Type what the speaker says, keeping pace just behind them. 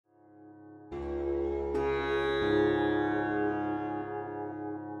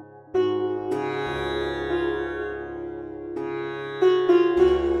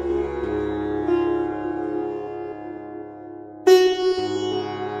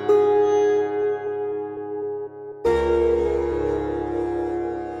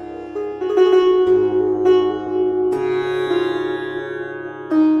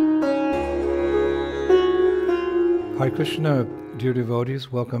Krishna, dear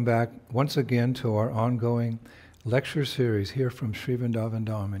devotees, welcome back once again to our ongoing lecture series here from Sri Vrindavan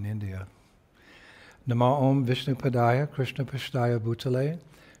Dham in India. Nama Om Vishnu Padaya Krishna Pashtaya Bhutale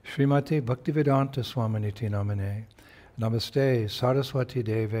Srimati Bhaktivedanta Swaminiti Namane Namaste Saraswati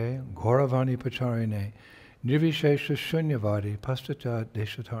Deve Gauravani Pacharine Nirvishesha Shunyavadi Pastata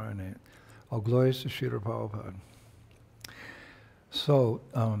Deshatarane. All glories to Srila Prabhupada. So,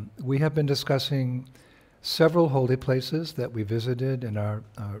 we have been discussing several holy places that we visited in our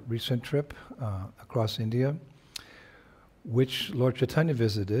recent trip across India, which Lord Chaitanya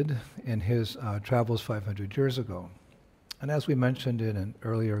visited in his travels 500 years ago. And as we mentioned in an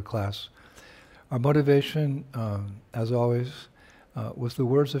earlier class, our motivation, as always, was the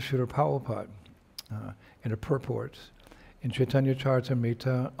words of Srila Prabhupada in a purport in Chaitanya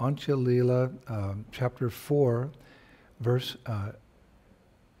Charitamrita, Antya Leela, chapter 4, verse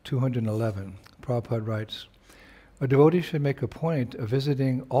 211. Prabhupada writes, a devotee should make a point of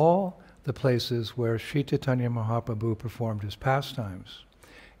visiting all the places where Sri Chaitanya Mahaprabhu performed his pastimes.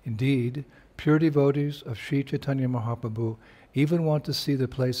 Indeed, pure devotees of Sri Chaitanya Mahaprabhu even want to see the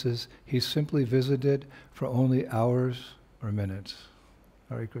places he simply visited for only hours or minutes.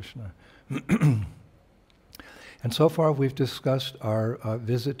 Hare Krishna. And so far we've discussed our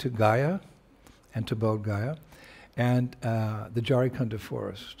visit to Gaya and to Bodh Gaya and the Jharikanda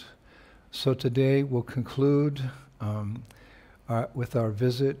forest. So today we'll conclude with our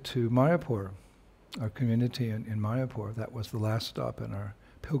visit to Mayapur, our community in Mayapur. That was the last stop in our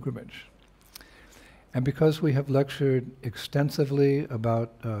pilgrimage. And because we have lectured extensively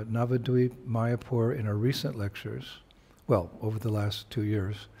about Navadvip, Mayapur in our recent lectures, well, over the last 2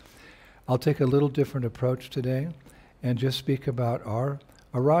 years, I'll take a little different approach today and just speak about our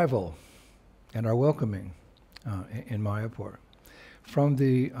arrival and our welcoming in Mayapur from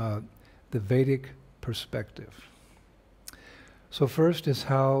the Vedic perspective. So first is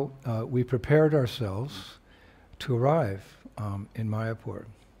how we prepared ourselves to arrive in Mayapur.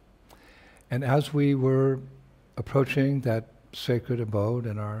 And as we were approaching that sacred abode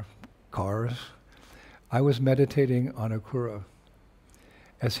in our cars, I was meditating on Akura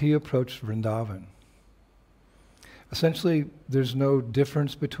as he approached Vrindavan. Essentially, there's no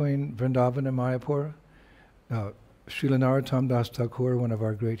difference between Vrindavan and Mayapur. Srila Narottam Das Thakur, one of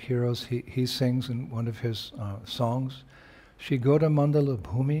our great heroes, he sings in one of his songs, Shri Goda Mandala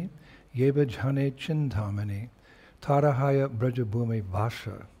Bhumi Yeba Jhane Chintamani Tarahaya Braja Bhumi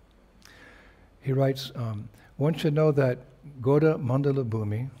Vasha. He writes, one should know that Goda Mandala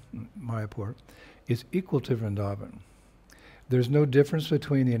Bhumi, Mayapur, is equal to Vrindavan. There's no difference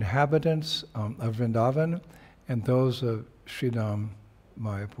between the inhabitants of Vrindavan and those of Sridham,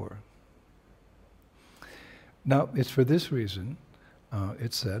 Mayapur. Now, it's for this reason,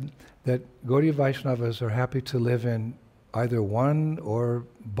 it's said, that Gaudiya Vaishnavas are happy to live in either one or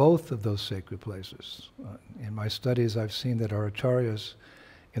both of those sacred places. In my studies, I've seen that our acarayas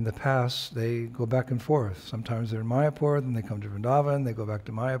in the past, they go back and forth. Sometimes they're in Mayapur, then they come to Vrindavan, they go back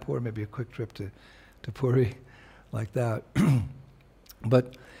to Mayapur, maybe a quick trip to Puri, like that.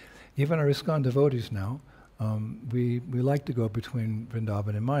 But even our ISKCON devotees now, we like to go between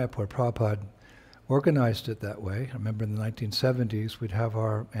Vrindavan and Mayapur. Prabhupada organized it that way. I remember in the 1970s, we'd have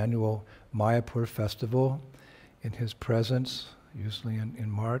our annual Mayapur festival in his presence, usually in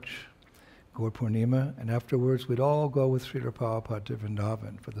March, Gaur Purnima, and afterwards we'd all go with Srila Prabhupada to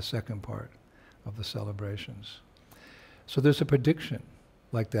Vrindavan for the second part of the celebrations. So there's a prediction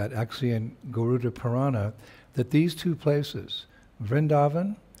like that, actually in Garuda Purana, that these two places,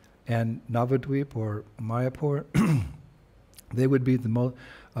 Vrindavan and Navadvip or Mayapur, they would be the most,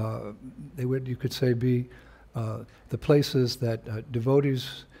 you could say, be the places that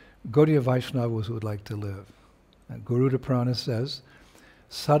devotees, Gaudiya Vaishnavas would like to live. And Garuda Purana says,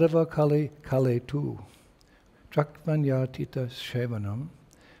 Sadava Kale Kale Tu, Trakvanya Tita Shevanam,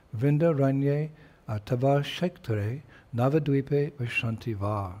 Vrinda Ranye Tava Shektare, Navadvipe Vashanti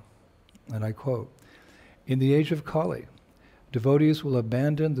Va. And I quote, in the age of Kali, devotees will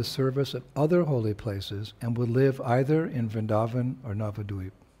abandon the service of other holy places and will live either in Vrindavan or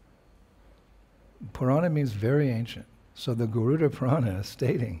Navadvip. Purana means very ancient. So the Garuda Purana is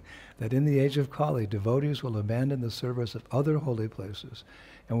stating that in the age of Kali, devotees will abandon the service of other holy places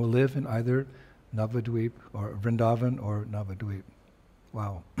and will live in either Navadvip or Vrindavan or Navadvip.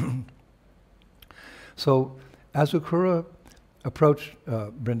 Wow. So as Akura approached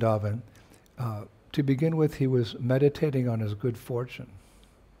Vrindavan, to begin with, he was meditating on his good fortune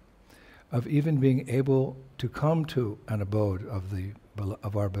of even being able to come to an abode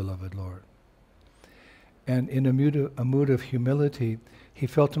of our beloved Lord. And in a mood of humility, he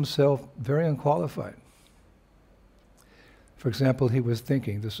felt himself very unqualified. For example, he was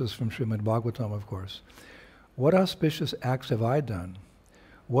thinking, this is from Srimad Bhagavatam, of course, what auspicious acts have I done?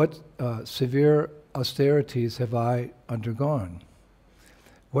 What severe austerities have I undergone?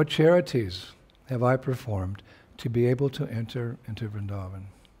 What charities have I performed to be able to enter into Vrindavan?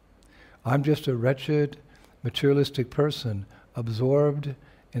 I'm just a wretched, materialistic person absorbed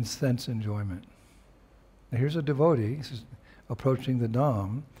in sense enjoyment. Now here's a devotee approaching the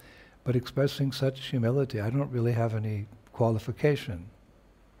Dham, but expressing such humility. I don't really have any qualification.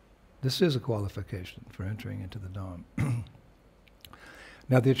 This is a qualification for entering into the Dham.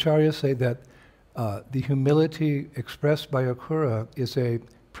 Now the acaryas say that the humility expressed by Akura is a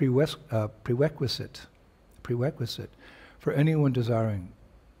prerequisite for anyone desiring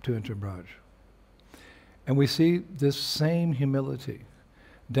to enter Braj. And we see this same humility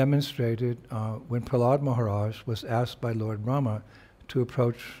demonstrated when Prahlad Maharaj was asked by Lord Brahma to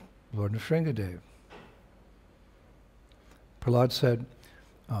approach Lord Nrsingadev. Prahlad said,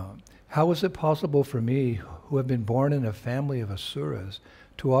 how is it possible for me, who have been born in a family of asuras,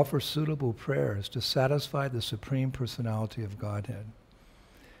 to offer suitable prayers to satisfy the Supreme Personality of Godhead?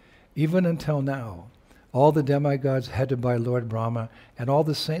 Even until now, all the demigods headed by Lord Brahma and all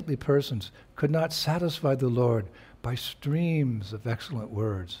the saintly persons could not satisfy the Lord by streams of excellent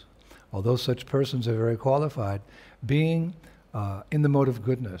words, although such persons are very qualified, being in the mode of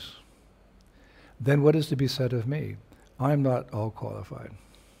goodness. Then what is to be said of me? I am not all qualified.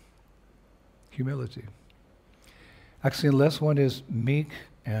 Humility. Actually, unless one is meek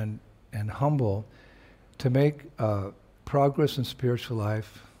and humble, to make progress in spiritual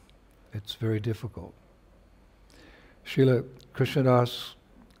life, it's very difficult. Srila Krishnadas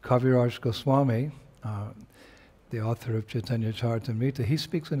Kaviraj Goswami, the author of Chaitanya Charitamrita, he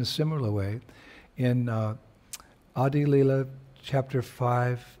speaks in a similar way in Adi Lila chapter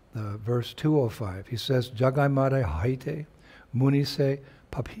 5, verse 205. He says, Jagai Mare Haite Muni se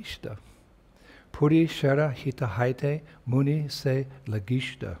Papishta Puri Shara Hita Haite Muni se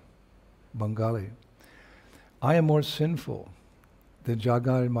Lagishta. Bengali. I am more sinful than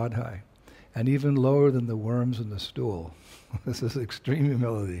Jagai Madhai, and even lower than the worms in the stool. This is extreme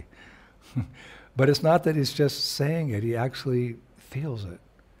humility. But it's not that he's just saying it, he actually feels it.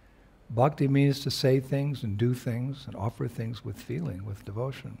 Bhakti means to say things and do things and offer things with feeling, with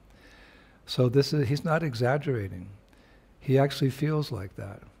devotion. So he's not exaggerating. He actually feels like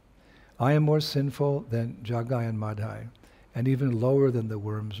that. I am more sinful than Jagai and Madhai, and even lower than the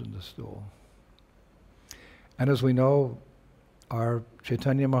worms in the stool. And as we know, our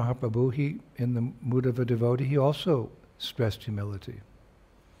Chaitanya Mahaprabhu, he, in the mood of a devotee, he also stressed humility.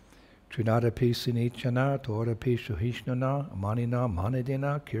 Trinadapi sinichana, torapi shuhishnana, manina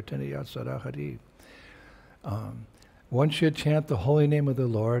manadina, kirtanaya sarahari. One should chant the holy name of the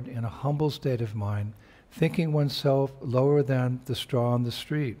Lord in a humble state of mind, thinking oneself lower than the straw on the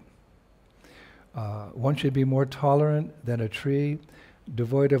street. One should be more tolerant than a tree,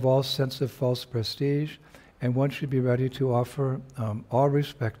 devoid of all sense of false prestige, and one should be ready to offer all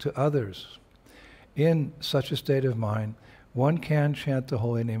respect to others. In such a state of mind, one can chant the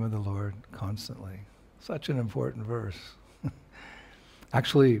holy name of the Lord constantly. Such an important verse.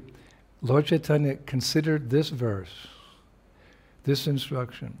 Actually, Lord Chaitanya considered this verse, this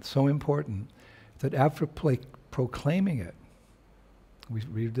instruction, so important that after proclaiming it, we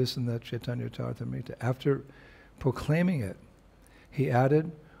read this in the Chaitanya Charitamrita, after proclaiming it, he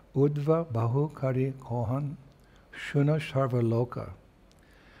added, Udva Bahu Kari Kohan Shuna Sharva Loka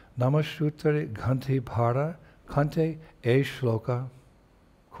Namashutari Ghanti Bhara Kante E Shloka,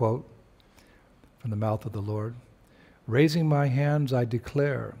 quote, from the mouth of the Lord, raising my hands I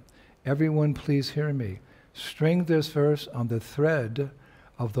declare, everyone please hear me, string this verse on the thread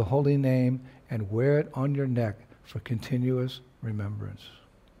of the holy name and wear it on your neck for continuous remembrance.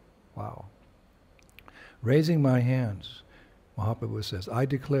 Wow. Raising my hands, Mahaprabhu says, I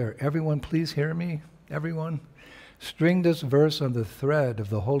declare, everyone please hear me, everyone. String this verse on the thread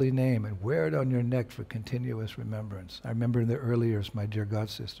of the holy name and wear it on your neck for continuous remembrance. I remember in the early years, my dear god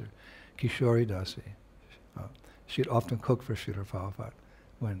sister, Kishori Dasi, she'd often cook for Srila Prabhupada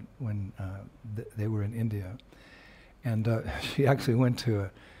when they were in India. And she actually went to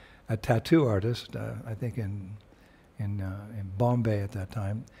a tattoo artist, I think in Bombay at that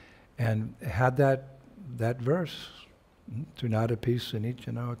time, and had that verse, Trinadapi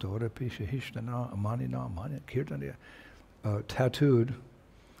Sanichana, Torapi Shahishtana, Amanina, Amanit, Kirtaniya, tattooed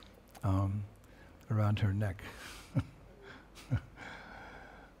around her neck.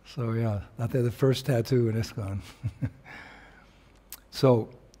 So yeah, they're the first tattoo in ISKCON. So,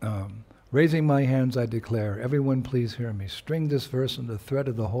 raising my hands I declare, everyone please hear me, string this verse on the thread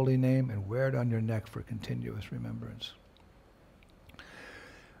of the holy name and wear it on your neck for continuous remembrance.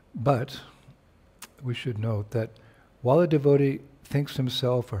 But we should note that while a devotee thinks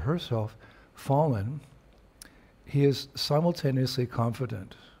himself or herself fallen, he is simultaneously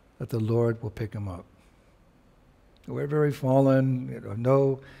confident that the Lord will pick him up. We're very fallen, we have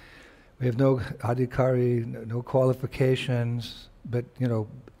no adhikari, no qualifications, but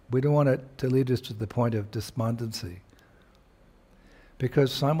we don't want it to lead us to the point of despondency.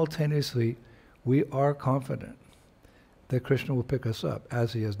 Because simultaneously, we are confident that Krishna will pick us up,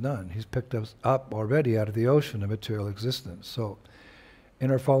 as he has done. He's picked us up already out of the ocean of material existence. So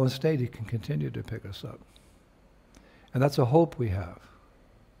in our fallen state, he can continue to pick us up. And that's a hope we have.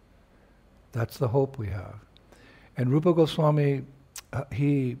 That's the hope we have. And Rupa Goswami,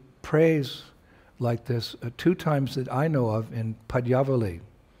 he prays like this 2 times that I know of in Padyavali,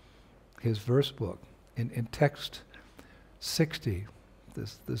 his verse book, in text 60,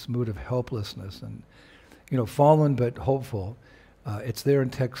 this mood of helplessness and fallen but hopeful. It's there in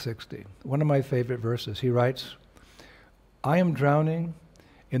text 60. One of my favorite verses. He writes, "I am drowning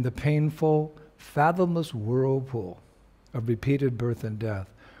in the painful, fathomless whirlpool of repeated birth and death.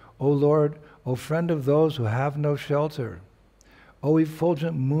 O Lord, O friend of those who have no shelter, O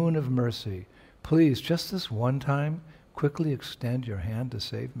effulgent moon of mercy, please, just this one time, quickly extend your hand to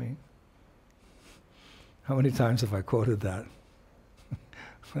save me." How many times have I quoted that?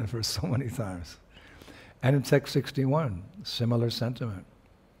 For so many times. And in text 61, similar sentiment.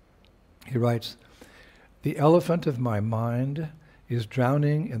 He writes, "The elephant of my mind is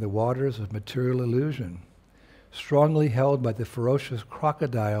drowning in the waters of material illusion, strongly held by the ferocious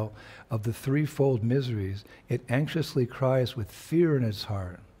crocodile of the threefold miseries. It anxiously cries with fear in its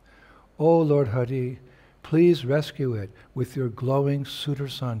heart. O Lord Hari, please rescue it with your glowing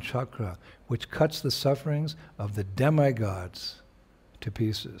Sudarshan chakra, which cuts the sufferings of the demigods to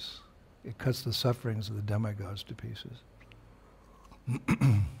pieces." It cuts the sufferings of the demigods to pieces.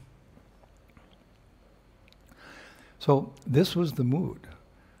 So this was the mood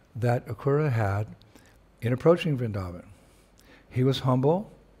that Acaraya had in approaching Vrindavan. He was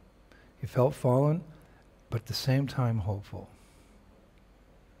humble, he felt fallen, but at the same time hopeful.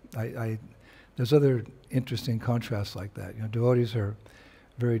 There's other interesting contrasts like that. Devotees are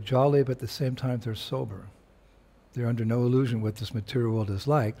very jolly, but at the same time they're sober. They're under no illusion what this material world is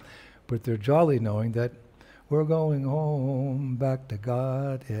like, but they're jolly knowing that we're going home back to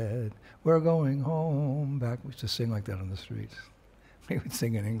Godhead. We're going home back. We used to sing like that on the streets. We would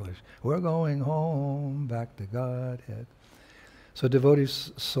sing in English. We're going home back to Godhead. So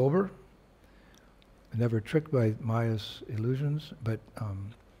devotees sober, never tricked by Maya's illusions, but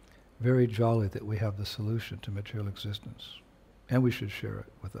very jolly that we have the solution to material existence. And we should share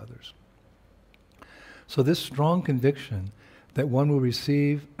it with others. So this strong conviction that one will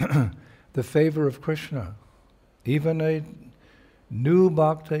receive the favor of Krishna, even a new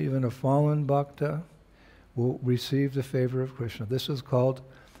bhakta, even a fallen bhakta, will receive the favor of Krishna. This is called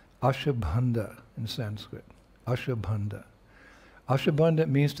ashabandha in Sanskrit. Ashabandha. Ashabandha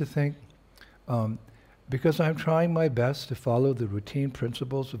means to think, because I'm trying my best to follow the routine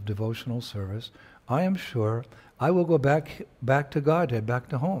principles of devotional service, I am sure I will go back to Godhead, back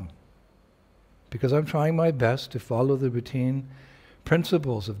to home. Because I'm trying my best to follow the routine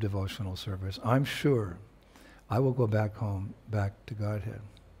principles of devotional service, I'm sure I will go back home, back to Godhead.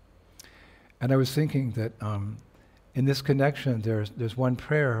 And I was thinking that in this connection, there's one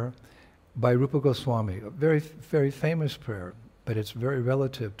prayer by Rupa Goswami, a very, very famous prayer, but it's very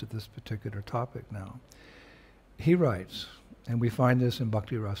relative to this particular topic now. He writes, and we find this in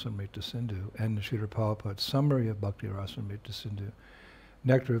Bhakti Rasamrita Sindhu and the Srila Prabhupada's summary of Bhakti Rasamrita Sindhu,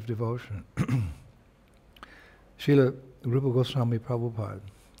 Nectar of Devotion. Srila Rupa Goswami Prabhupada,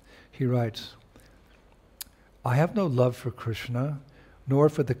 he writes, "I have no love for Krishna, nor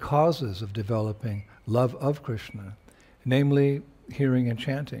for the causes of developing love of Krishna, namely hearing and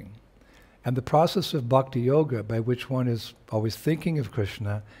chanting. And the process of bhakti yoga, by which one is always thinking of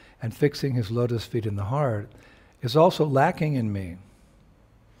Krishna and fixing his lotus feet in the heart, is also lacking in me.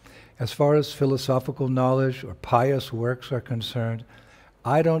 As far as philosophical knowledge or pious works are concerned,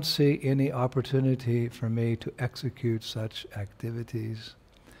 I don't see any opportunity for me to execute such activities.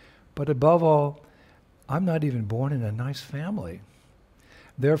 But above all, I'm not even born in a nice family.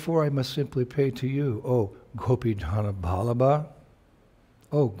 Therefore, I must simply pray to you, O Gopijana Ballabha,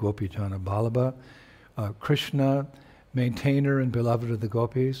 O Gopijana Ballabha, Krishna, maintainer and beloved of the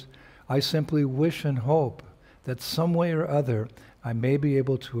gopis. I simply wish and hope that some way or other I may be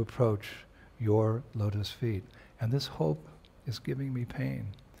able to approach your lotus feet. And this hope is giving me pain,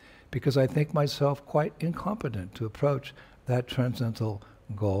 because I think myself quite incompetent to approach that transcendental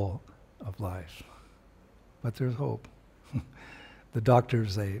goal of life. But there's hope. the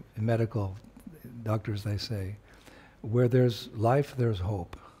doctors, medical doctors, they say, where there's life, there's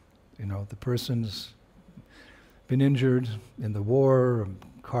hope. You know, the person's been injured in the war, or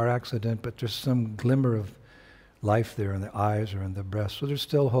car accident, but there's some glimmer of life there in the eyes or in the breast. So there's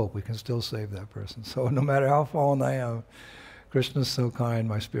still hope. We can still save that person. So no matter how fallen I am, Krishna's so kind,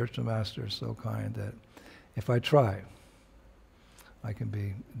 my spiritual master is so kind that if I try, I can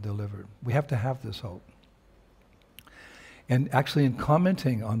be delivered. We have to have this hope. And actually, in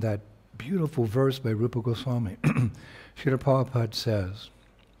commenting on that beautiful verse by Rupa Goswami, Srila Prabhupada says,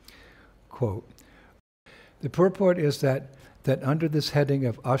 quote, the purport is that under this heading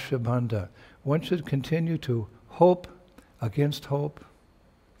of Ashabandha, one should continue to hope against hope,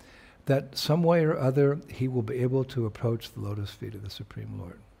 that some way or other he will be able to approach the lotus feet of the Supreme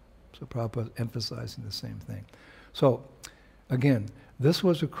Lord. So Prabhupada emphasizing the same thing. So, again, this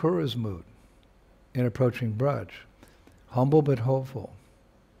was Akura's mood in approaching Braj, humble but hopeful.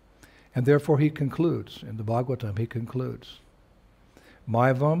 And therefore he concludes, in the Bhagavatam he concludes,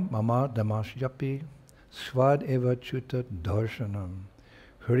 Maivam mama damashyapi svad eva chuta darshanam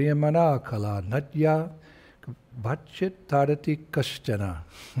huriyamana kala natya vachit tarati kashtana.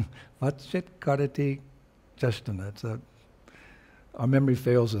 Vachit karati kashtana. Our memory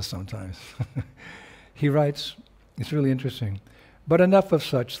fails us sometimes. He writes, it's really interesting, but enough of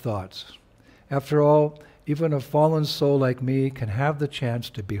such thoughts. After all, even a fallen soul like me can have the chance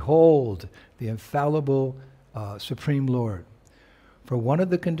to behold the infallible Supreme Lord. For one of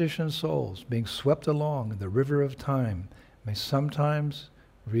the conditioned souls, being swept along in the river of time, may sometimes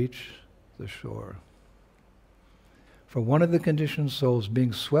reach the shore. For one of the conditioned souls,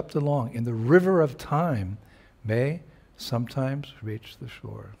 being swept along in the river of time, may sometimes reach the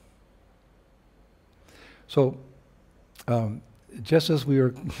shore. So, just as we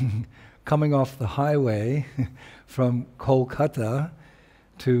were coming off the highway from Kolkata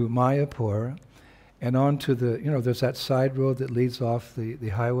to Mayapur, and on to there's that side road that leads off the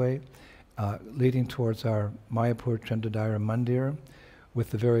highway, leading towards our Mayapur Chandradhara Mandir, with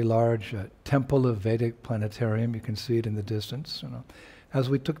the very large temple of Vedic planetarium. You can see it in the distance. As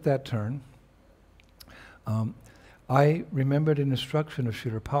we took that turn, I remembered an instruction of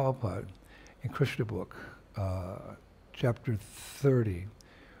Srila Prabhupada in Krishna book, chapter 30,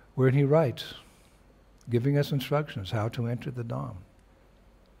 where he writes, giving us instructions how to enter the Dham.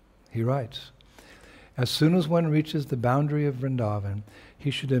 He writes, as soon as one reaches the boundary of Vrindavan,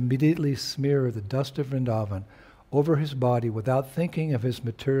 he should immediately smear the dust of Vrindavan over his body without thinking of his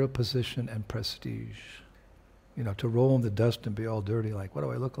material position and prestige. To roll in the dust and be all dirty, like, what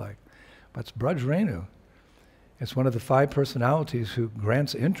do I look like? But it's Braj Renu. It's one of the 5 personalities who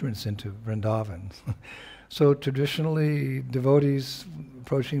grants entrance into Vrindavan. So traditionally, devotees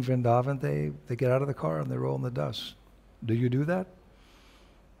approaching Vrindavan, they get out of the car and they roll in the dust. Do you do that?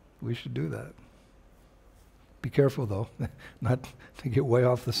 We should do that. Be careful though, not to get way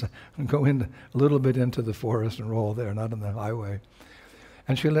off the side, and go in a little bit into the forest and roll there, not on the highway.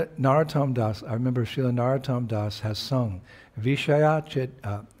 And Srila Narottam Das, I remember Srila Narottam Das has sung, Vishaya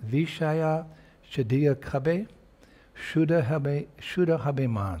Chediya Kabe, Shuddha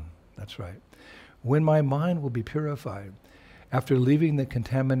Habeman. That's right. When my mind will be purified, after leaving the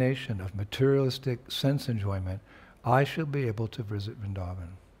contamination of materialistic sense enjoyment, I shall be able to visit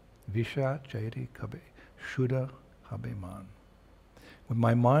Vrindavan. Visha Chedi Kabe, Shuddha Habeman. When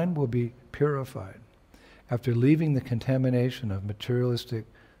my mind will be purified, after leaving the contamination of materialistic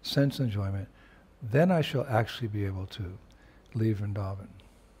sense enjoyment, then I shall actually be able to leave Vrindavan.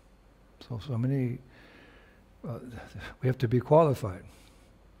 So many, we have to be qualified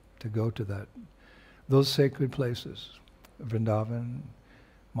to go to those sacred places, Vrindavan,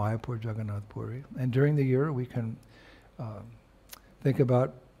 Mayapur, Jagannath Puri. And during the year we can think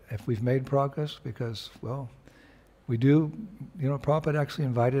about if we've made progress, because, well, we do, Prabhupada actually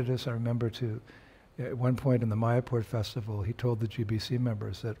invited us, I remember, to, at one point in the Mayapur festival, he told the GBC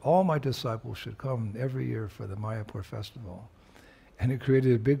members that all my disciples should come every year for the Mayapur festival. And it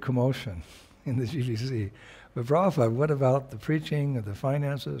created a big commotion in the GBC. But Prabhupada, what about the preaching and the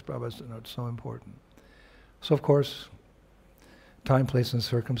finances? Prabhupada said, no, it's so important. So of course, time, place, and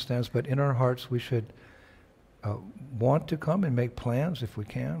circumstance, but in our hearts we should want to come and make plans if we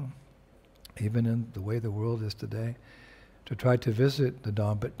can, even in the way the world is today, to try to visit the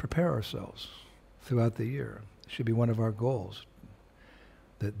Dham, but prepare ourselves throughout the year. It should be one of our goals,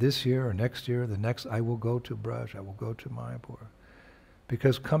 that this year or next year, the next, I will go to Braj, I will go to Mayapur.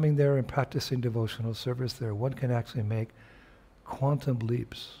 Because coming there and practicing devotional service there, one can actually make quantum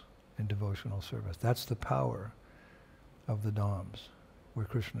leaps in devotional service. That's the power of the Dhams, where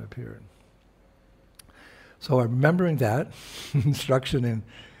Krishna appeared. So I'm remembering that instruction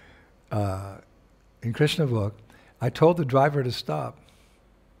in Krishna book. I told the driver to stop.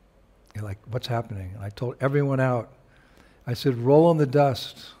 You're like, what's happening? And I told everyone out. I said, roll in the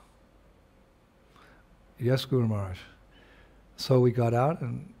dust. Yes, Guru Maharaj. So we got out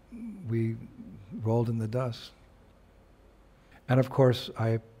and we rolled in the dust. And of course,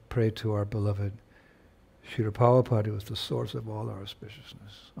 I prayed to our beloved Srila Prabhupada, who is the source of all our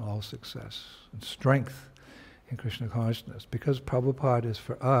auspiciousness, all success, and strength in Krishna consciousness. Because Prabhupada is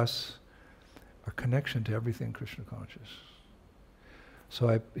for us our connection to everything Krishna conscious.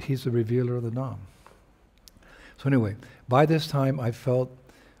 So he's the revealer of the Dham. So anyway, by this time I felt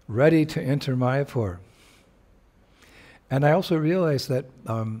ready to enter Mayapur. And I also realized that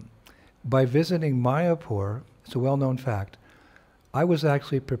by visiting Mayapur, it's a well-known fact, I was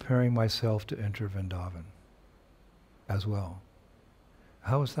actually preparing myself to enter Vrindavan as well.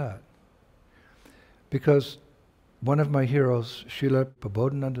 How was that? Because one of my heroes, Srila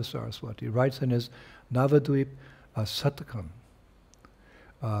Prabodhananda Saraswati, writes in his Navadvip Satakam,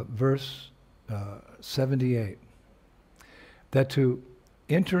 verse 78, that to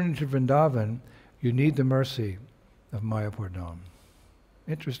enter into Vrindavan, you need the mercy of Mayapur Dham.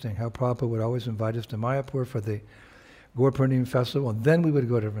 Interesting how Prabhupada would always invite us to Mayapur for the Gaur Purnima festival, and then we would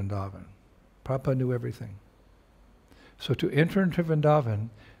go to Vrindavan. Prabhupada knew everything. So to enter into Vrindavan,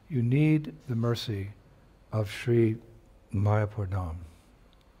 you need the mercy of Sri Mayapur Dham.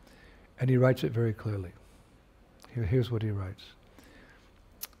 And he writes it very clearly. Here's what he writes.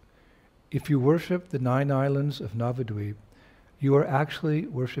 If you worship the 9 islands of Navadvip, you are actually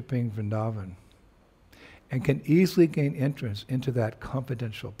worshipping Vrindavan and can easily gain entrance into that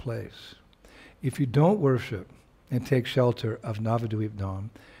confidential place. If you don't worship and take shelter of Navadvip Dham,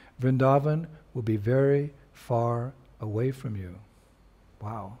 Vrindavan will be very far away from you.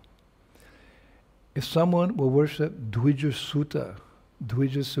 Wow. If someone will worship Dvija Sutta,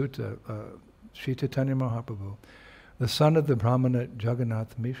 Sri Chaitanya Mahaprabhu, the son of the Brahmana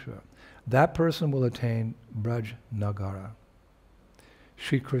Jagannath Mishra, that person will attain Braj Nagara,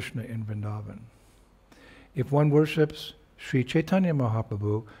 Sri Krishna in Vrindavan. If one worships Sri Chaitanya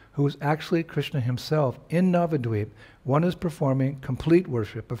Mahaprabhu, who is actually Krishna himself in Navadvip, one is performing complete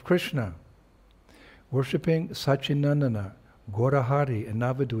worship of Krishna. Worshipping Sachinandana, Gaurahari in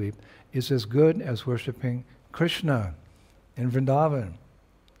Navadvip is as good as worshipping Krishna in Vrindavan.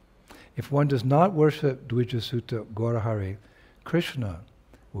 If one does not worship Dvija Sutta Gaurahari, Krishna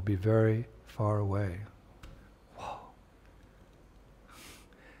will be very far away. Whoa.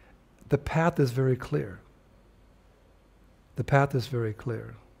 The path is very clear. The path is very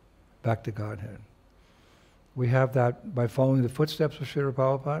clear. Back to Godhead. We have that by following the footsteps of Srila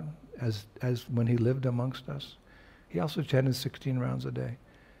Prabhupada, as when he lived amongst us. He also chanted 16 rounds a day.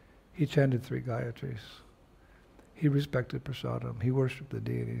 He chanted 3 Gayatris. He respected prasadam. He worshipped the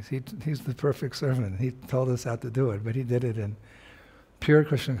deities. He's the perfect servant. He told us how to do it, but he did it in pure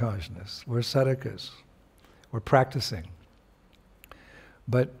Krishna consciousness. We're sadhakas. We're practicing.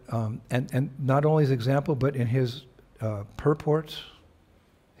 But and not only his example, but in his purports,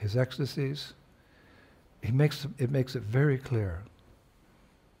 his ecstasies, it makes it very clear.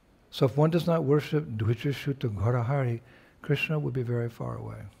 So if one does not worship Dvija Sutta Gaurahari, Krishna would be very far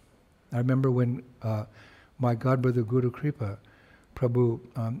away. I remember when my godbrother Guru Kripa Prabhu,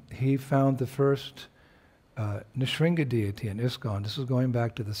 he found the first Nishringa deity in ISKCON. This was going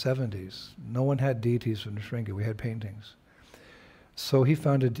back to the 70s. No one had deities from Nishringa. We had paintings. So he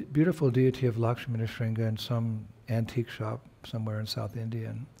found a beautiful deity of Lakshmi Nishringa in some antique shop somewhere in South India.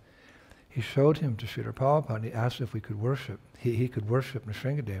 And he showed him to Srila Prabhupada and he asked if we could worship. He could worship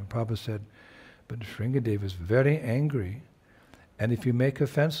Nishringadev. And Prabhupada said, but Nishringadev is very angry, and if you make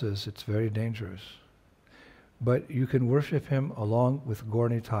offenses, it's very dangerous. But you can worship him along with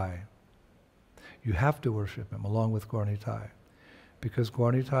Gaur-Nitai. You have to worship him along with Gaur-Nitai, because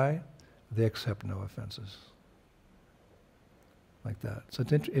Gaur-Nitai, they accept no offenses. Like that. So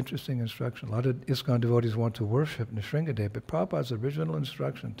it's interesting instruction. A lot of ISKCON devotees want to worship Nishringadev, but Prabhupada's original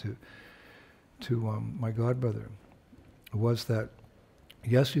instruction to my godbrother was that,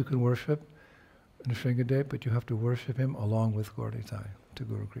 yes, you can worship Nishringadev, but you have to worship him along with Gaur-Nitai, to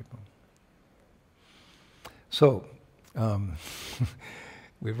Guru Kripa. So,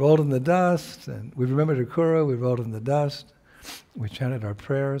 we rolled in the dust, and we remembered Akura, we rolled in the dust, we chanted our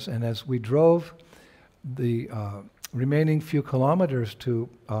prayers, and as we drove the remaining few kilometers to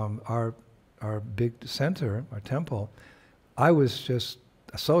our big center, our temple, I was just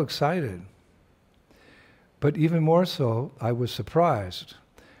so excited. But even more so, I was surprised.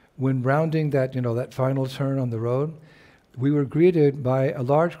 When rounding that, that final turn on the road, we were greeted by a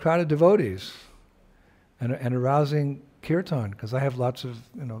large crowd of devotees. and a rousing kirtan, because I have lots of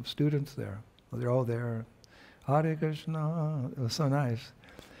students there. They're all there. Hare Krishna. It was so nice.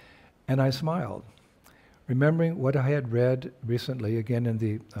 And I smiled, remembering what I had read recently, again in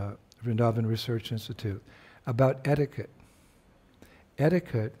the Vrindavan Research Institute, about etiquette.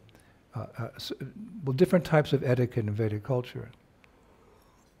 Etiquette, different types of etiquette in Vedic culture.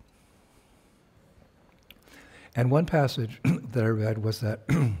 And one passage that I read was that,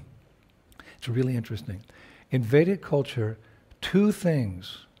 it's really interesting. In Vedic culture, two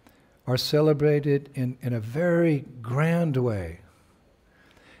things are celebrated in a very grand way.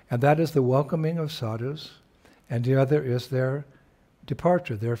 And that is the welcoming of sadhus, and the other is their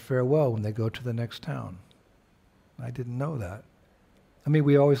departure, their farewell when they go to the next town. I didn't know that. I mean,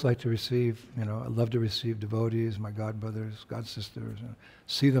 we always like to receive, I love to receive devotees, my godbrothers, godsisters,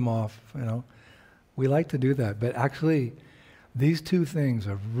 see them off, We like to do that, but actually, these two things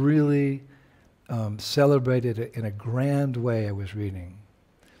are really celebrated in a grand way, I was reading,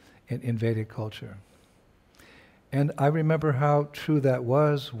 in Vedic culture. And I remember how true that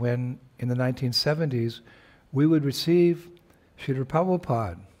was when, in the 1970s, we would receive Srila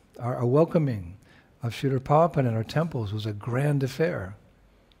Prabhupada. Our welcoming of Srila Prabhupada in our temples was a grand affair.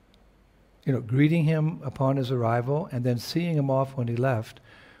 Greeting him upon his arrival and then seeing him off when he left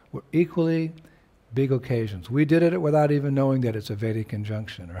were equally big occasions. We did it without even knowing that it's a Vedic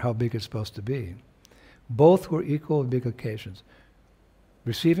injunction or how big it's supposed to be. Both were equal big occasions.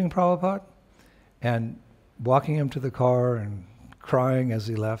 Receiving Prabhupada and walking him to the car and crying as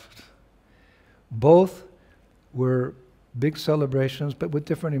he left. Both were big celebrations, but with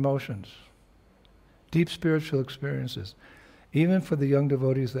different emotions. Deep spiritual experiences, even for the young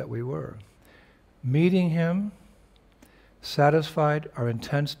devotees that we were. Meeting him satisfied our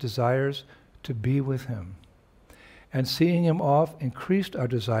intense desires to be with him. And seeing him off increased our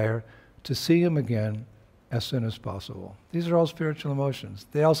desire to see him again as soon as possible. These are all spiritual emotions.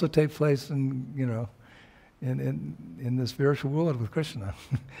 They also take place in the spiritual world with Krishna.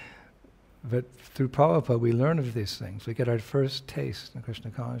 But through Prabhupada we learn of these things. We get our first taste in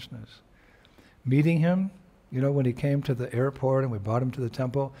Krishna consciousness. Meeting him, when he came to the airport and we brought him to the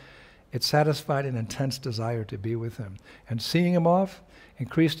temple, it satisfied an intense desire to be with him. And seeing him off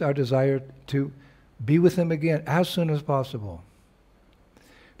increased our desire to be with him again as soon as possible.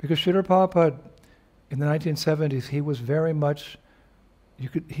 Because Srila Prabhupada, in the 1970s, he was very much,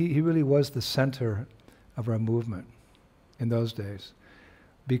 he really was the center of our movement in those days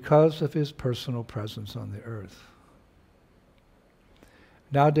because of his personal presence on the earth.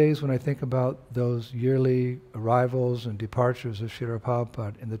 Nowadays, when I think about those yearly arrivals and departures of Srila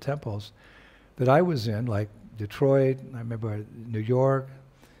Prabhupada in the temples that I was in, like Detroit, I remember New York,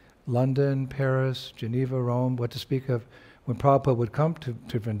 London, Paris, Geneva, Rome, what to speak of when Prabhupada would come to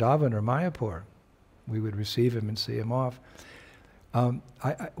Vrindavan or Mayapur, we would receive him and see him off. When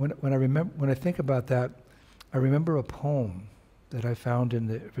I think about that, I remember a poem that I found in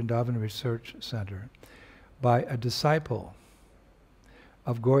the Vrindavan Research Center by a disciple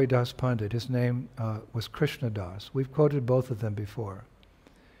of Gauridas Pandit. His name was Krishna Das. We've quoted both of them before.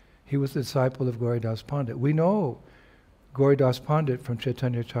 He was the disciple of Gauridas Pandit. We know Gauridas Pandit from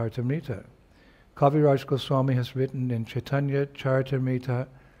Chaitanya Charitamrita. Kaviraj Goswami has written in Chaitanya Charitamrita,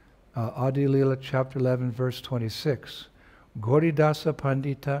 Adi Lila, chapter 11, verse 26, Gauridasa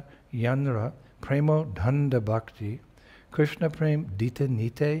Pandita Yanra Premo Dhanda Bhakti Krishna Prem Dita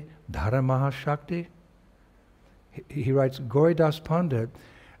Nite Dharamaha Shakti. He writes, Gauridas Pandit,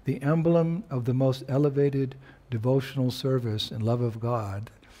 the emblem of the most elevated devotional service and love of God,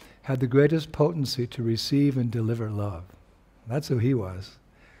 had the greatest potency to receive and deliver love. That's who he was.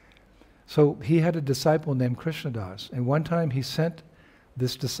 So he had a disciple named Krishna Das, and one time he sent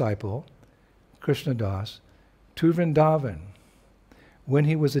this disciple, Krishna Das, to Vrindavan when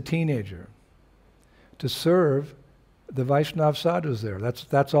he was a teenager to serve the Vaishnav sadhus there.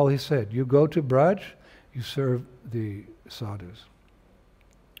 That's all he said. You go to Braj, you serve the sadhus.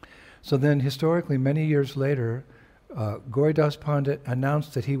 So then historically, many years later, Gauridas Pandit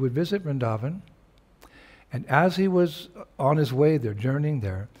announced that he would visit Vrindavan, and as he was on his way there, journeying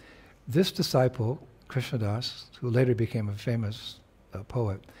there, this disciple, Krishnadas, who later became a famous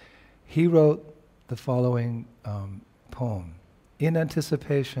poet, he wrote the following poem in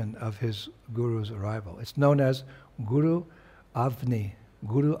anticipation of his guru's arrival. It's known as Guru Avni.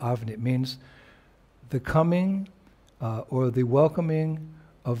 Guru Avni means the coming or the welcoming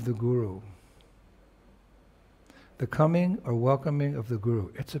of the guru. The coming or welcoming of the guru.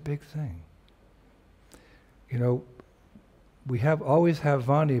 It's a big thing. You know, we always have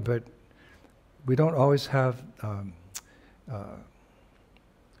Vani, but we don't always have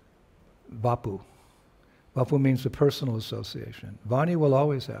Bapu. Vapu means the personal association. Vani will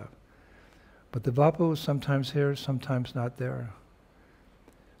always have. But the Vapu is sometimes here, sometimes not there.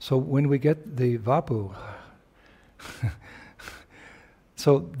 So when we get the Vapu,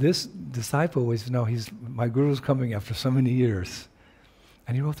 so this disciple was, my guru's coming after so many years.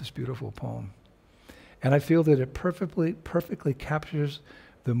 And he wrote this beautiful poem. And I feel that it perfectly captures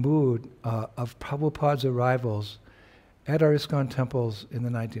the mood of Prabhupada's arrivals at our ISKCON temples in the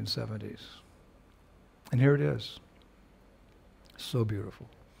 1970s. And here it is. So beautiful.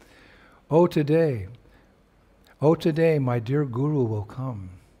 Oh today, my dear Guru will come.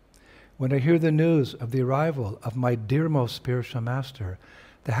 When I hear the news of the arrival of my dearmost spiritual master,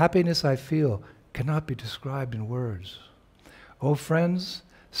 the happiness I feel cannot be described in words. Oh friends,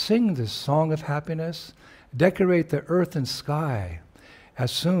 sing this song of happiness, decorate the earth and sky,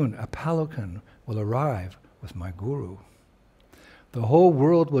 as soon a palanquin will arrive with my Guru. The whole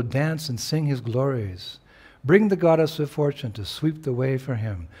world will dance and sing his glories. Bring the goddess of fortune to sweep the way for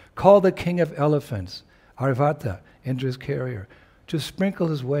him. Call the king of elephants, Arvata, Indra's carrier, to sprinkle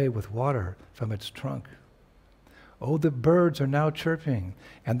his way with water from its trunk. Oh, the birds are now chirping,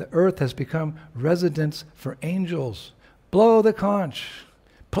 and the earth has become residence for angels. Blow the conch,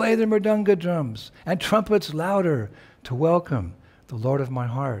 play the mridanga drums, and trumpets louder to welcome the Lord of my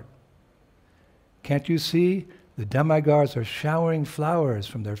heart. Can't you see? The demigods are showering flowers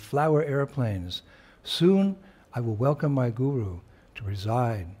from their flower airplanes. Soon I will welcome my Guru to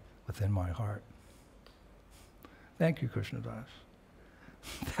reside within my heart. Thank you, Krishnadas.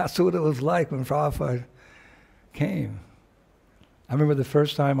 That's what it was like when Prabhupada came. I remember the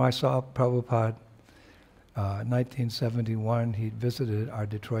first time I saw Prabhupada, 1971, he visited our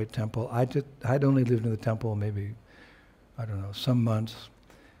Detroit temple. I'd only lived in the temple maybe, some months.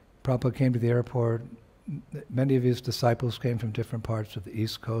 Prabhupada came to the airport. Many of his disciples came from different parts of the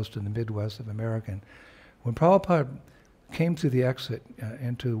East Coast and the Midwest of America. When Prabhupada came to the exit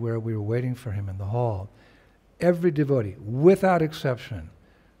into where we were waiting for him in the hall, every devotee, without exception,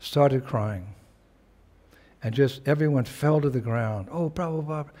 started crying. And just everyone fell to the ground. Oh,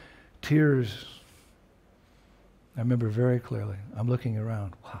 Prabhupada, tears. I remember very clearly. I'm looking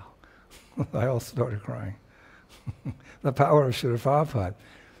around. Wow. I also started crying. The power of Srila Prabhupada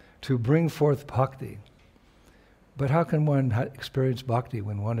to bring forth bhakti. But how can one experience bhakti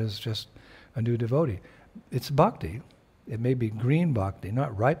when one is just a new devotee? It's bhakti. It may be green bhakti,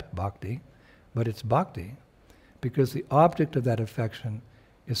 not ripe bhakti, but it's bhakti because the object of that affection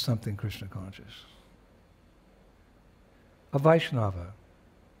is something Krishna conscious. A Vaishnava,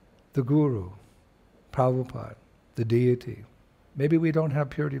 the Guru, Prabhupada, the deity. Maybe we don't have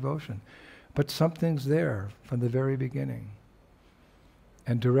pure devotion, but something's there from the very beginning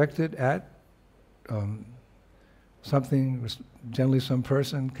and directed at something, generally some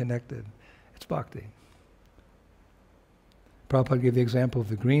person connected. It's bhakti. Prabhupada gave the example of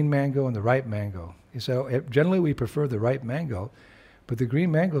the green mango and the ripe mango. He said, generally we prefer the ripe mango, but the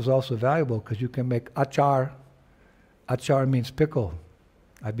green mango is also valuable because you can make achar. Achar means pickle.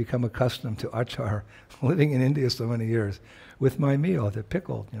 I've become accustomed to achar, living in India so many years, with my meal, the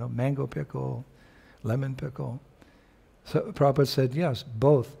pickle, mango pickle, lemon pickle. So Prabhupada said, yes,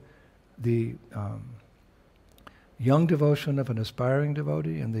 both the young devotion of an aspiring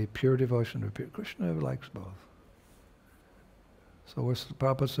devotee and the pure devotion of pure Krishna likes both. So we're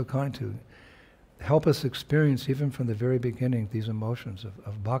Prabhupada's so kind to help us experience, even from the very beginning, these emotions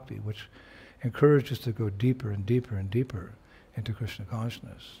of bhakti, which encourage us to go deeper and deeper and deeper into Krishna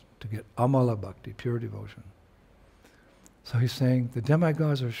consciousness, to get amala bhakti, pure devotion. So he's saying, the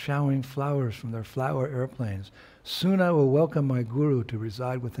demigods are showering flowers from their flower airplanes. Soon I will welcome my Guru to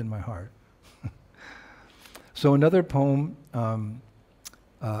reside within my heart. So another poem,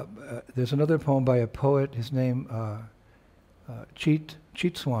 there's another poem by a poet, his name Cheet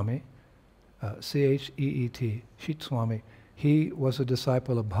Swami, C-H-E-E-T, Cheet Swami. He was a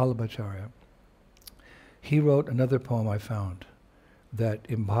disciple of Ballabhacharya. He wrote another poem I found that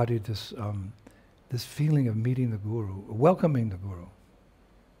embodied this, this feeling of meeting the Guru, welcoming the Guru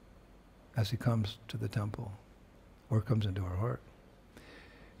as he comes to the temple or comes into our heart.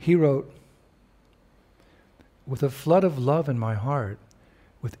 He wrote, with a flood of love in my heart,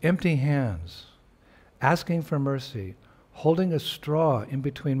 with empty hands, asking for mercy, holding a straw in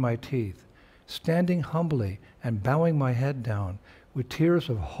between my teeth, standing humbly and bowing my head down, with tears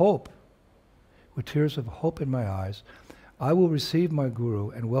of hope in my eyes, I will receive my Guru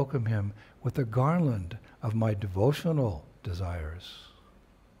and welcome him with a garland of my devotional desires.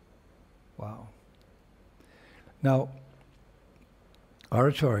 Wow. Now,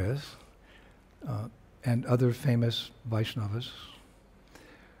 our acaryas and other famous Vaishnavas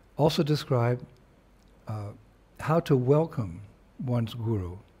also describe how to welcome one's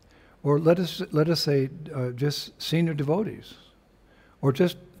guru, or let us say just senior devotees, or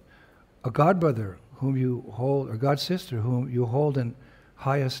just a godbrother whom you hold, or god sister whom you hold in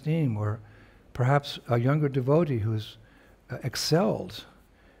high esteem, or perhaps a younger devotee who's excelled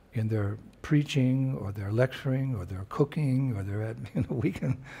in their preaching, or their lecturing, or their cooking, or their, we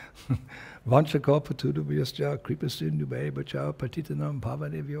can vanchakalpatudubhyascha kripasindubhaya patitanam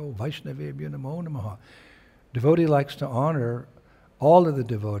bhavanevyo vaishnavebhyo namo namaha. Devotee likes to honor all of the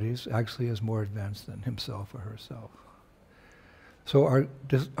devotees, actually is more advanced than himself or herself. So our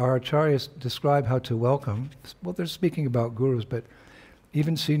acaryas describe how to welcome, well, they're speaking about gurus, but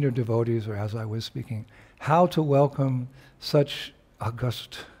even senior devotees, or as I was speaking, how to welcome such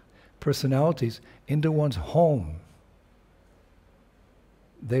august personalities into one's home.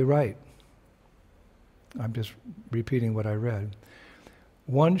 They write, I'm just repeating what I read,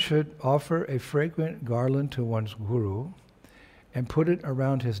 one should offer a fragrant garland to one's guru and put it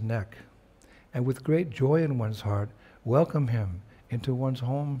around his neck, and with great joy in one's heart, welcome him into one's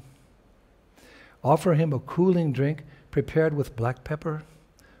home. Offer him a cooling drink prepared with black pepper,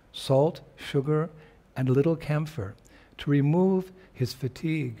 salt, sugar, and a little camphor to remove his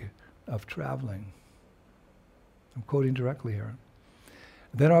fatigue of traveling. I'm quoting directly here.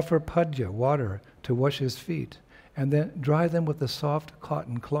 Then offer padya, water, to wash his feet, and then dry them with a soft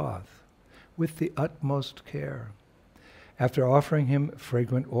cotton cloth, with the utmost care. After offering him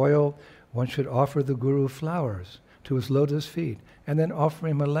fragrant oil, one should offer the guru flowers to his lotus feet, and then offer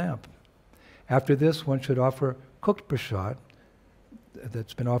him a lamp. After this, one should offer cooked prasad,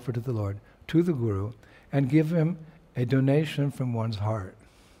 that's been offered to the Lord, to the guru, and give him a donation from one's heart.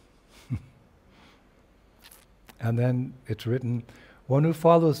 And then it's written, one who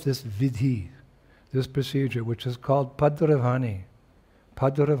follows this vidhi, this procedure, which is called padravani,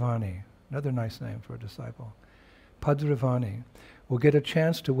 another nice name for a disciple, padravani, will get a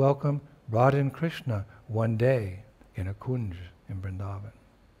chance to welcome Radha and Krishna one day in a kunj in Vrindavan.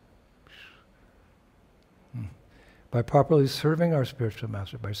 By properly serving our spiritual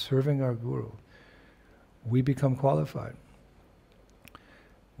master, by serving our guru, we become qualified.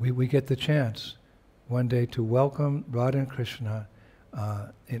 We get the chance one day to welcome Radha and Krishna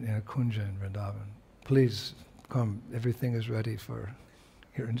in a kunja in Vrindavan. Please come, everything is ready for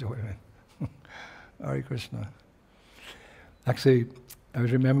your enjoyment. Hare Krishna. Actually, I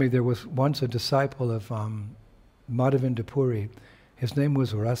was remembering there was once a disciple of Madhavendra Puri. His name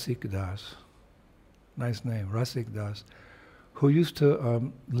was Rasik Das. Nice name, Rasik Das, who used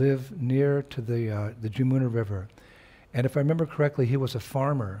to live near to the Jamuna River. And if I remember correctly, he was a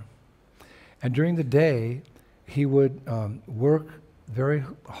farmer. And during the day, he would work very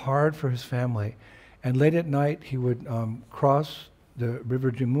hard for his family. And late at night, he would cross the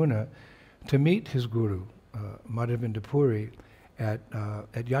river Jamuna to meet his guru, Madhavendra Puri, at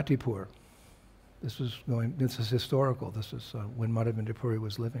Yatipur. This is historical. This is when Madhavendra Puri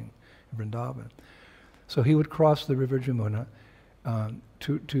was living in Vrindavan. So he would cross the river Jamuna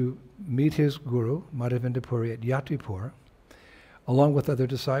to meet his guru, Madhavendra Puri, at Yatipur, along with other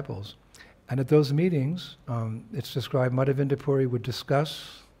disciples. And at those meetings, it's described Madhavendra Puri would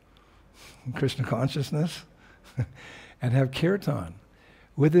discuss Krishna consciousness and have kirtan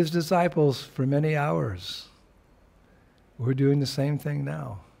with his disciples for many hours. We're doing the same thing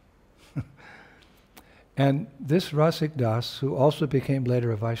now. And this Rasik Das, who also became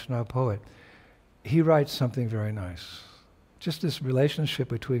later a Vaishnava poet, he writes something very nice. Just this relationship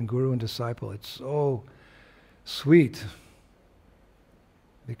between guru and disciple, it's so sweet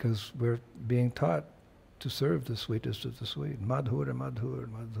because we're being taught to serve the sweetest of the sweet. Madhur, Madhur,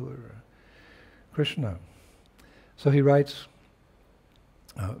 Madhur, Krishna. So he writes,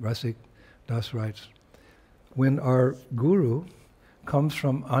 Rasik Das writes, when our guru comes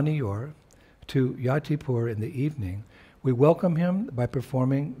from Aniyor to Yatipur in the evening, we welcome him by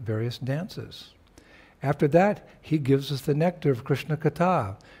performing various dances. After that, he gives us the nectar of Krishna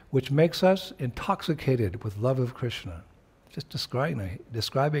Katha, which makes us intoxicated with love of Krishna. Just describing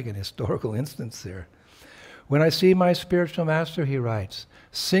an historical instance there. When I see my spiritual master, he writes,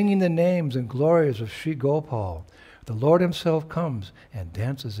 singing the names and glories of Sri Gopal, the Lord himself comes and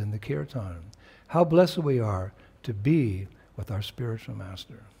dances in the kirtan. How blessed we are to be with our spiritual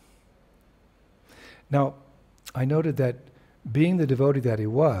master. Now, I noted that being the devotee that he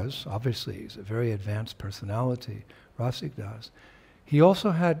was, obviously he's a very advanced personality, Rasik Das, he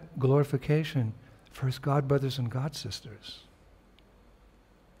also had glorification for his godbrothers and godsisters.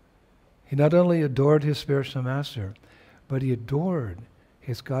 He not only adored his spiritual master, but he adored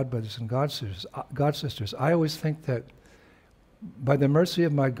his godbrothers and godsisters. I always think that by the mercy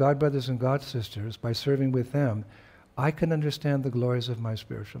of my God brothers and God sisters, by serving with them, I can understand the glories of my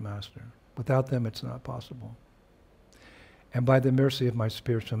spiritual master. Without them, it's not possible. And by the mercy of my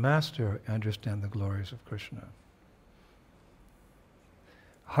spiritual master, I understand the glories of Krishna.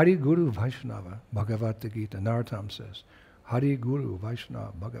 Hari Guru Vaishnava, Bhagavad Gita, Narottam says, Hari Guru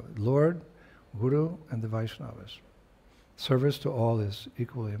Vaishnava, Bhagavad, Lord, Guru, and the Vaishnavas. Service to all is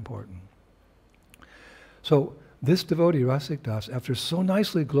equally important. So this devotee, Rasik Das, after so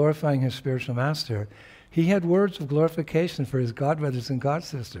nicely glorifying his spiritual master, he had words of glorification for his God brothers and God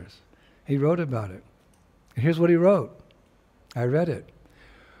sisters. He wrote about it. And here's what he wrote. I read it.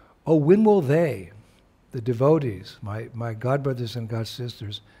 Oh, when will they, the devotees, my God brothers and God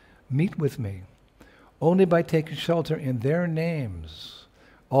sisters, meet with me? Only by taking shelter in their names,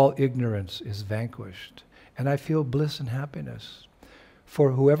 all ignorance is vanquished, and I feel bliss and happiness.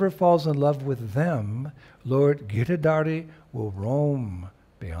 For whoever falls in love with them, Lord Giridhari will roam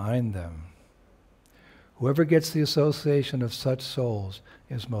behind them. Whoever gets the association of such souls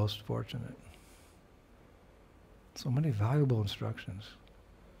is most fortunate. So many valuable instructions.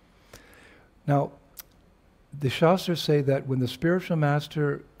 Now, the Shastras say that when the spiritual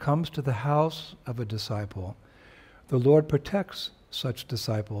master comes to the house of a disciple, the Lord protects such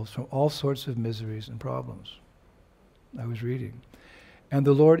disciples from all sorts of miseries and problems. I was reading. And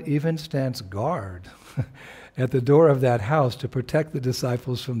the Lord even stands guard at the door of that house to protect the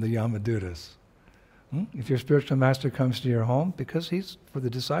disciples from the Yamadutas. If your spiritual master comes to your home, because for the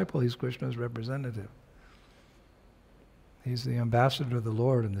disciple, he's Krishna's representative. He's the ambassador of the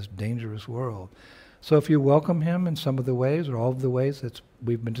Lord in this dangerous world. So if you welcome him in some of the ways, or all of the ways that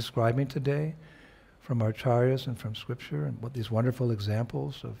we've been describing today, from our acarayas and from Scripture, and what these wonderful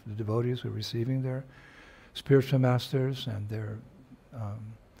examples of the devotees who are receiving their spiritual masters and their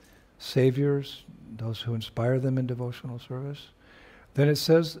saviors, those who inspire them in devotional service, then it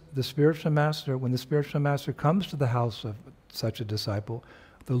says the spiritual master, when the spiritual master comes to the house of such a disciple,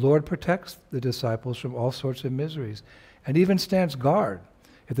 the Lord protects the disciples from all sorts of miseries, and even stands guard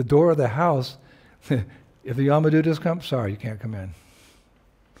at the door of the house. If the Yamadutas come, sorry, you can't come in.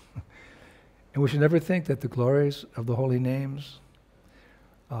 And we should never think that the glories of the holy names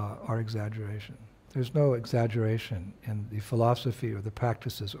are exaggeration. There's no exaggeration in the philosophy or the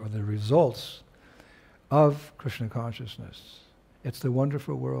practices or the results of Krishna consciousness. It's the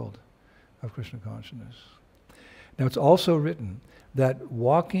wonderful world of Krishna consciousness. Now it's also written that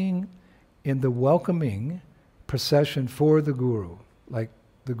walking in the welcoming procession for the Guru, like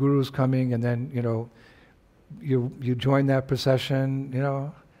the Guru's coming and then, you join that procession,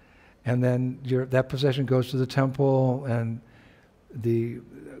 and then that procession goes to the temple and the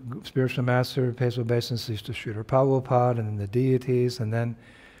spiritual master pays obeisances to Srila Prabhupada and then the deities, and then,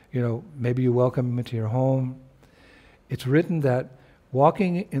 maybe you welcome him into your home. It's written that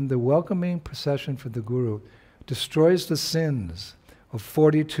walking in the welcoming procession for the Guru destroys the sins of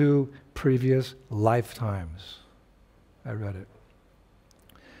 42 previous lifetimes. I read it.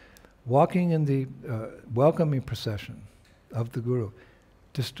 Walking in the welcoming procession of the Guru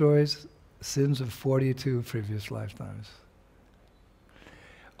destroys sins of 42 previous lifetimes.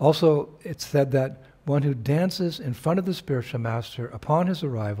 Also, it's said that one who dances in front of the spiritual master upon his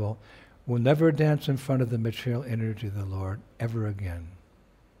arrival will never dance in front of the material energy of the Lord ever again.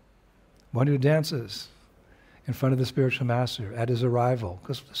 One who dances in front of the spiritual master at his arrival,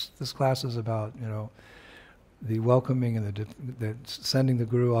 because this class is about, the welcoming and the sending the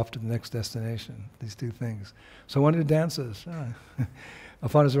Guru off to the next destination, these two things. So one who dances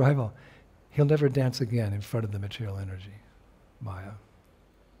upon his arrival, he'll never dance again in front of the material energy, Maya.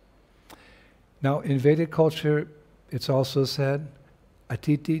 Now, in Vedic culture, it's also said,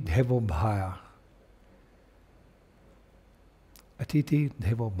 Atiti Devo Bhaya. Atiti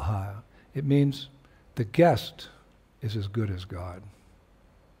Devo Bhaya. It means the guest is as good as God.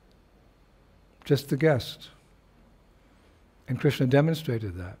 Just the guest. And Krishna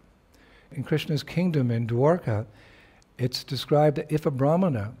demonstrated that. In Krishna's kingdom in Dwarka, it's described that if a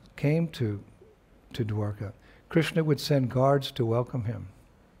brahmana came to Dwarka, Krishna would send guards to welcome him.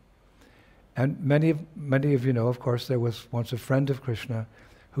 And many of you know, of course, there was once a friend of Krishna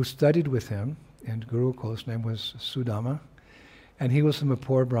who studied with him in Gurukul. His name was Sudama, and he was from a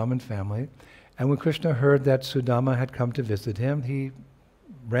poor Brahmin family. And when Krishna heard that Sudama had come to visit him, he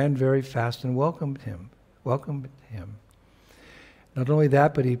ran very fast and welcomed him. Not only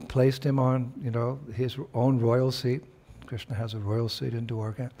that, but he placed him on, his own royal seat. Krishna has a royal seat in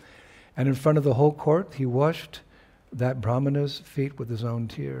Dwarka. And in front of the whole court, he washed that brahmana's feet with his own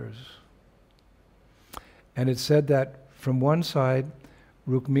tears. And it said that from one side,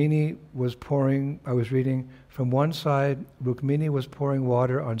 Rukmini was pouring, I was reading, from one side, Rukmini was pouring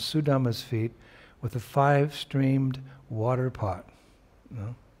water on Sudama's feet with a 5-streamed water pot.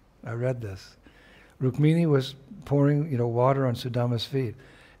 No? I read this. Rukmini was pouring, water on Sudama's feet.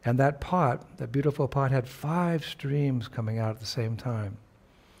 And that pot, that beautiful pot, had 5 streams coming out at the same time.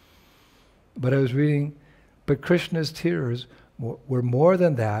 But I was reading, but Krishna's tears were more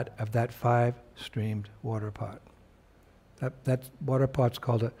than that of that 5-streamed water pot. That water pot's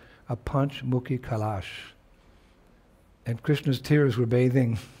called a Panchmukhi Kalash. And Krishna's tears were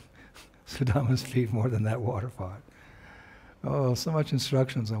bathing Sudama's feet more than that water pot. Oh, so much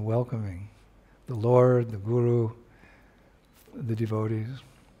instructions on welcoming the Lord, the Guru, the devotees.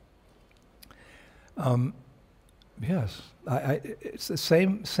 Yes, it's the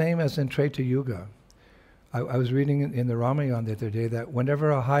same as in Treta Yuga. I was reading in the Ramayana the other day that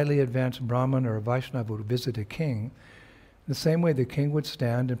whenever a highly advanced Brahmin or a Vaishnava would visit a king, the same way the king would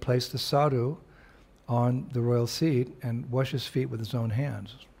stand and place the sadhu on the royal seat and wash his feet with his own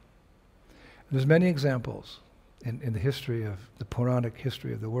hands. There's many examples in the history of the Puranic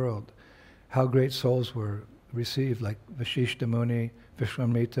history of the world, how great souls were received, like Vashishta Muni,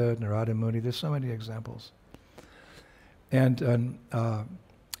 Vishwamitra, Narada Muni. There's so many examples. And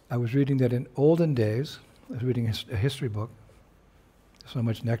I was reading that in olden days, I was reading a history book, so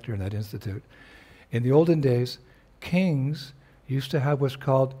much nectar in that institute. In the olden days, kings used to have what's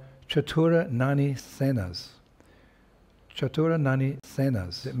called Chatura Nani Senas. Chatura Nani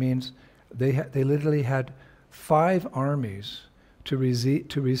Senas. It means they literally had 5 armies to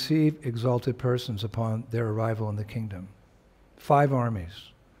receive exalted persons upon their arrival in the kingdom. 5 armies.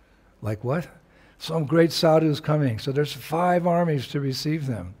 Like what? Some great sadhu is coming, so there's 5 armies to receive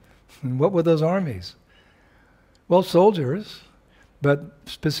them. And what were those armies? Well, soldiers, but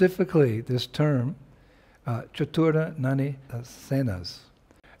specifically this term, Chatura Nani Senas.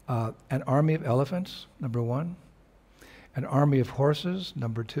 An army of elephants, number 1. An army of horses,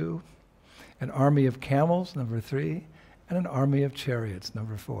 number 2. An army of camels, number 3. And an army of chariots,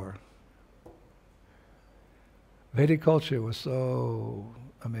 number 4. Vedic culture was so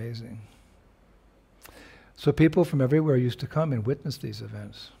amazing. So people from everywhere used to come and witness these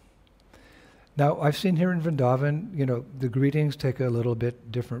events. Now, I've seen here in Vrindavan, the greetings take a little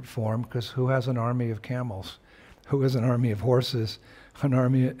bit different form, because who has an army of camels? Who has an army of horses? An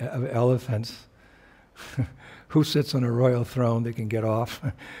army of elephants? Who sits on a royal throne they can get off?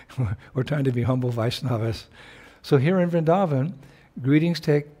 We're trying to be humble Vaishnavas. So here in Vrindavan, greetings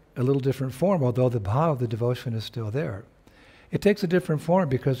take a little different form, although the bhava of the devotion is still there. It takes a different form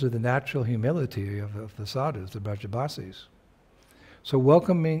because of the natural humility of the sadhus, the Brajabasis. So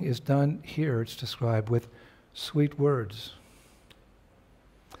welcoming is done here, it's described with sweet words,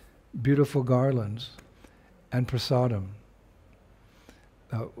 beautiful garlands, and prasadam.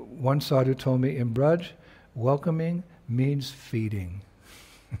 One sadhu told me, in Braj, welcoming means feeding.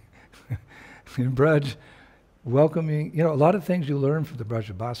 In Braj, welcoming, a lot of things you learn from the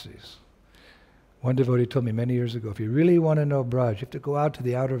Brajabasis. One devotee told me many years ago, if you really want to know Braj, you have to go out to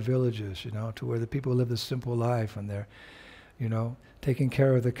the outer villages, to where the people live this simple life, and they're, taking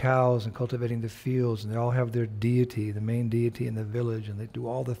care of the cows and cultivating the fields, and they all have their deity, the main deity in the village, and they do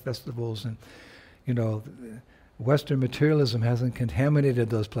all the festivals, and, Western materialism hasn't contaminated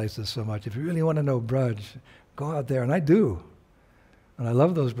those places so much. If you really want to know Braj, go out there, and I do. And I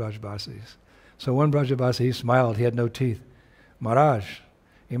love those Brajbasis. So one Brajabasi, he smiled, he had no teeth. Maharaj,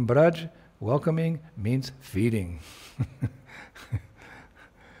 in Braj, welcoming means feeding.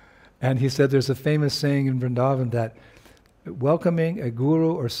 And he said there's a famous saying in Vrindavan that welcoming a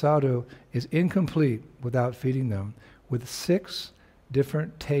guru or sadhu is incomplete without feeding them with 6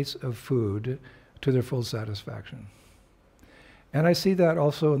 different tastes of food to their full satisfaction. And I see that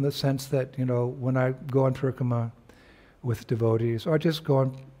also in the sense that, when I go on parikrama with devotees, or I just go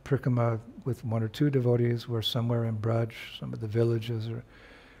on parikrama with 1 or 2 devotees, we're somewhere in Braj, some of the villages, or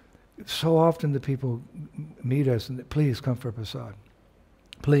so often the people meet us and please come for prasad.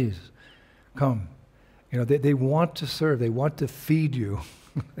 Please, come. They want to serve, they want to feed you.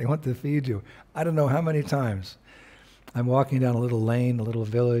 They want to feed you. I don't know how many times I'm walking down a little lane, a little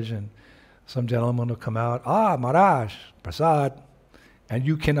village, and some gentleman will come out, Maharaj, prasad, and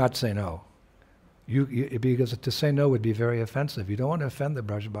you cannot say no. Because to say no would be very offensive. You don't want to offend the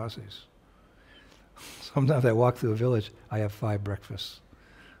Brajabasis. Sometimes I walk through a village, I have 5 breakfasts.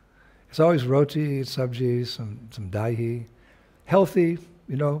 It's always roti, sabji, some dahi. Healthy,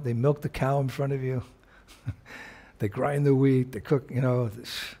 they milk the cow in front of you. They grind the wheat, they cook,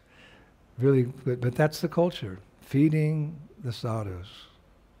 really good. But that's the culture, feeding the sadhus.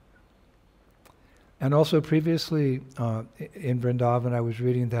 And also previously in Vrindavan, I was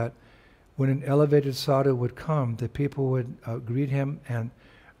reading that when an elevated sadhu would come, the people would greet him, and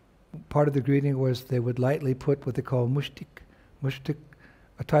part of the greeting was they would lightly put what they call mushtik,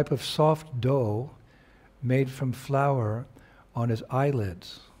 a type of soft dough made from flour on his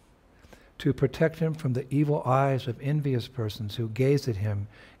eyelids to protect him from the evil eyes of envious persons who gaze at him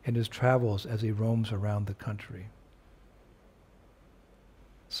in his travels as he roams around the country.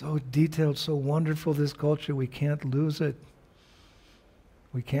 So detailed, so wonderful, this culture. We can't lose it.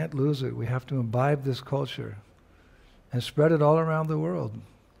 We can't lose it. We have to imbibe this culture and spread it all around the world.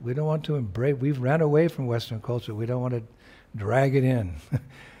 We don't want to embrace, we've ran away from Western culture. We don't want to drag it in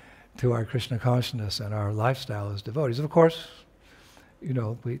to our Krishna consciousness and our lifestyle as devotees. Of course,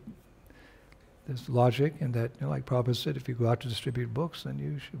 there's logic in that, like Prabhupada said, if you go out to distribute books, then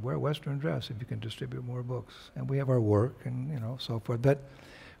you should wear Western dress if you can distribute more books. And we have our work and, so forth. But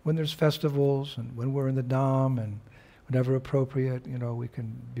when there's festivals and when we're in the Dham and whenever appropriate, we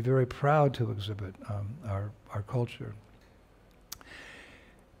can be very proud to exhibit our culture.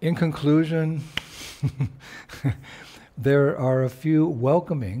 In conclusion, there are a few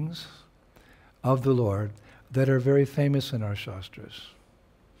welcomings of the Lord that are very famous in our shastras.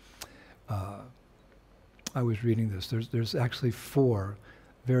 I was reading this. There's actually 4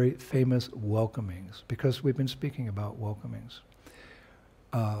 very famous welcomings, because we've been speaking about welcomings.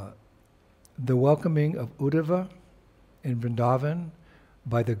 The welcoming of Uddhava in Vrindavan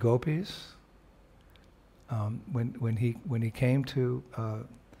by the gopis, when he came to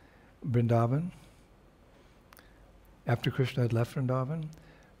Vrindavan, after Krishna had left Vrindavan.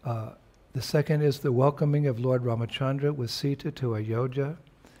 The second is the welcoming of Lord Ramachandra with Sita to Ayodhya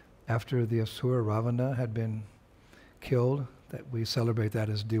after the Asura Ravana had been killed. That we celebrate that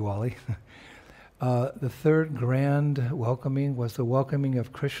as Diwali. The third grand welcoming was the welcoming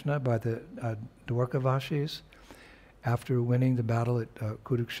of Krishna by the Dwarkavasis after winning the battle at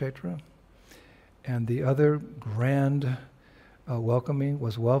Kurukshetra. And the other grand welcoming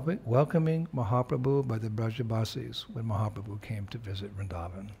was welcoming Mahaprabhu by the Brajabasis when Mahaprabhu came to visit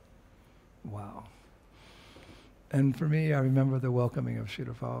Vrindavan. Wow. And for me, I remember the welcoming of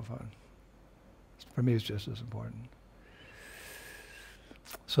Srila Prabhupada. For me, it's just as important.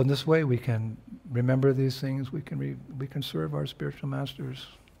 So in this way, we can remember these things. We can serve our spiritual masters.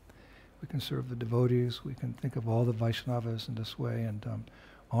 We can serve the devotees. We can think of all the Vaishnavas in this way and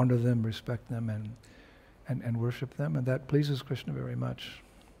honor them, respect them, and worship them. And that pleases Krishna very much.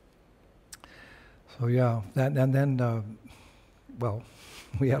 So yeah,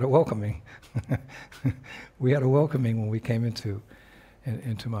 we had a welcoming. We had a welcoming when we came into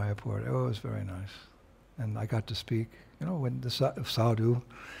Mayapur. Oh, it was very nice. And I got to speak. When the sadhu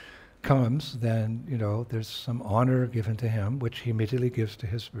comes, then, there's some honor given to him, which he immediately gives to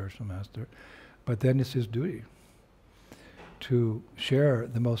his spiritual master. But then it's his duty to share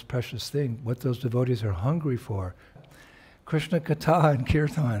the most precious thing, what those devotees are hungry for. Krishna Katha and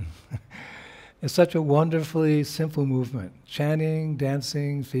Kirtan. It's such a wonderfully simple movement. Chanting,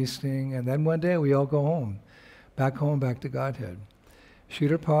 dancing, feasting, and then one day we all go home, back to Godhead.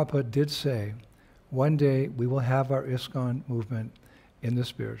 Srila Prabhupada did say, one day we will have our ISKCON movement in the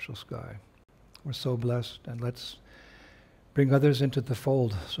spiritual sky. We're so blessed, and let's bring others into the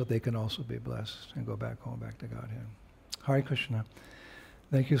fold so they can also be blessed and go back home, back to Godhead. Hare Krishna.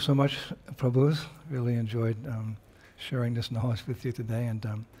 Thank you so much, Prabhus. Really enjoyed sharing this knowledge with you today, and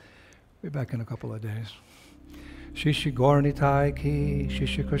be back in a couple of days. Shri Shri Gaur Nitai ki, Shri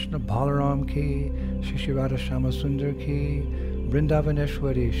Shri Krishna Balaram ki, Shri Shri Radha Shama Sundar ki,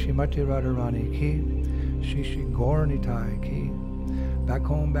 Vrindavaneshwari Shrimati Radharani ki, Shri Shri Gaur Nitai ki, back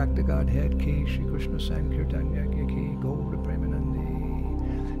home, back to Godhead ki, Shri Krishna Sankirtanya ki, Gaura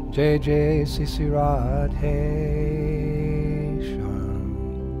Premanandi, Jai Jai Sisi Radhe.